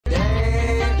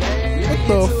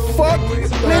the fuck,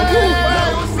 nigga?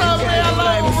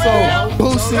 So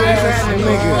boosie ass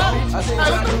nigga.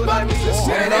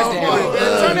 Turn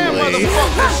that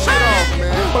motherfucking shit off,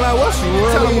 man. But like, what's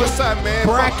really Tell them what's up, man.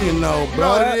 bracking though,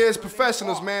 bro? Bro, it is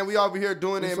Professionals, man. We over here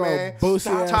doing it, man.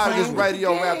 Tired of this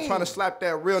radio rap, trying to slap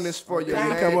that realness for you,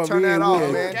 man. Turn that off,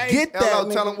 man. Get that,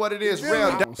 Hello, tell them what it is,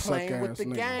 real. Playing with the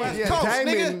game. Yeah,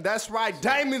 Damon, that's right.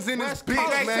 Damon's in this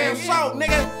bitch,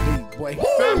 man. Boy.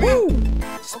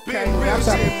 Okay, That's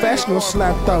a professional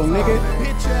slap though, nigga.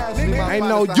 Ain't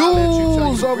no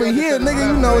jewels over here,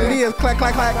 nigga. You know what it is. Clack,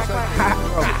 clack, clack.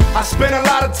 I spent a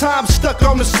lot of time stuck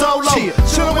on the solo,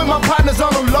 chillin' with my partners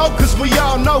on the low, cause we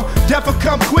all know death will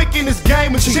come quick in this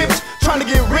game of chips. Trying to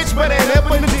get rich, but ain't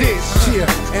up in the ditch.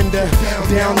 And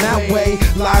down that way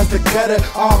lies the gutter.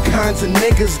 All kinds of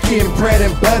niggas getting bread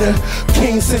and butter.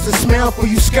 King sense of smell for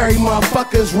you scary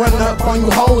motherfuckers. Run up on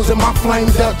you hoes in my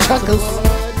flamed up chuckers.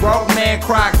 Broke man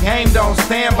cry, game don't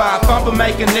stand by. Thumper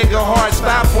make a nigga hard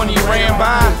stop when he ran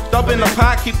by. Thump in the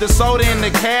pot, keep the soda in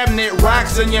the cabinet.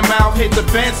 Rocks in your mouth, hit the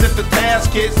fence if the task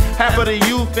hits. Half of the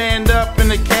youth end up in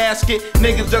the casket.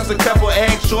 Niggas just a couple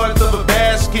eggs short of a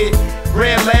basket.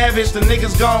 Bread lavish, the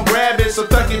niggas gon' grab it. So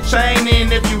tuck your chain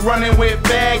in if you running with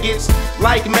faggots.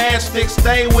 Like matchsticks,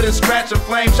 stay with it, scratch a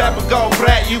flame. Chopper go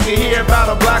flat, you can hear about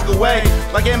a block away.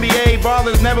 Like NBA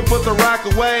ballers never put the rock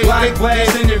away. Like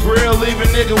glass in your grill, leave a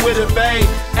nigga with a fade.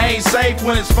 Ain't safe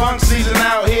when it's funk season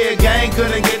out here. Gang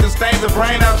couldn't get the stains of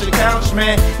brain out your couch,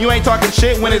 man. You ain't talking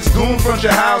shit when it's goon from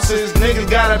your houses. Niggas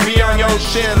gotta be on your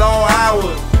shit at all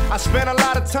hours. I spent a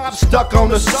lot of time stuck on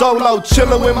the solo,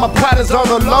 chillin' with my partners on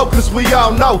the low, cause we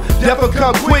all know death will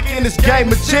come quick in this game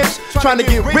of chips. Trying to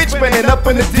get rich, but ain't up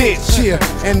in the ditch.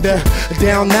 And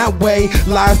down that way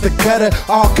lies the gutter.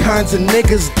 All kinds of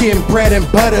niggas getting bread and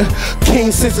butter.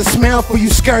 King sense of smell for you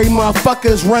scary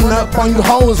motherfuckers. Run up on you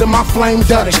hoes in my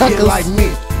flamed up chuckers. Like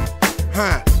me.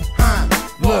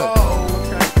 Look.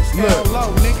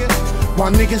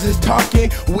 While niggas is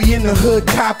talking, we in the hood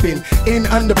copping. In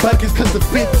under buckets cause the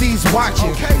 50s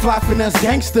watching. Flopping us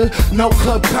gangster, no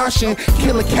club caution.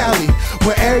 Killer Cali,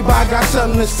 where everybody got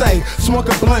something to say. Smoke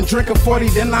a blunt, drink a 40,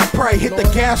 then I pray. Hit the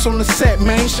gas on the set,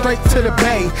 man, straight to the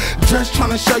bay. Just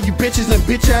trying to show you bitches and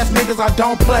bitch ass niggas I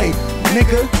don't play.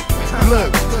 Nigga,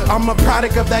 look, I'm a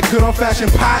product of that good old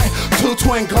fashioned pot. 2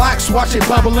 twin Glocks, watch it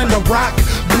bubble in the rock.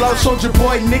 Blow soldier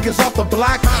boy niggas off the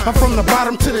block. I'm from the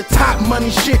bottom to the top, money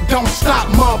shit don't stop,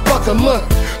 motherfucker. Look,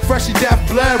 freshly deaf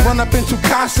blood, run up into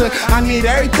Casa. I need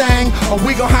everything, or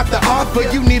we gon' have to offer.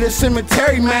 You need a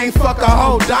cemetery, man, fuck a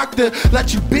whole doctor.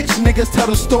 Let you bitch niggas tell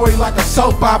the story like a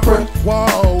soap opera.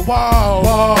 Whoa, whoa,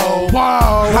 whoa,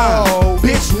 whoa.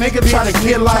 Bitch nigga try to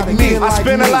get like me. I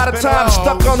spent a lot of time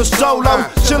stuck on the solo,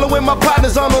 chillin' with my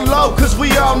partners on the low, cause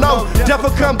we all know death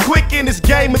will come quick in this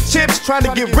game of chips. Trying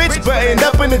to get rich, but end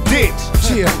up in the ditch.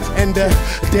 And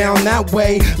down that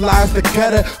way lies the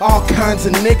gutter. All kinds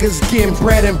of niggas getting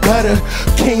bread and butter.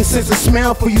 King sense of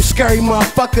smell for you scary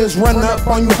motherfuckers. Run up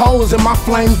on you hoes in my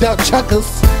flamed up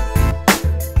chuckers.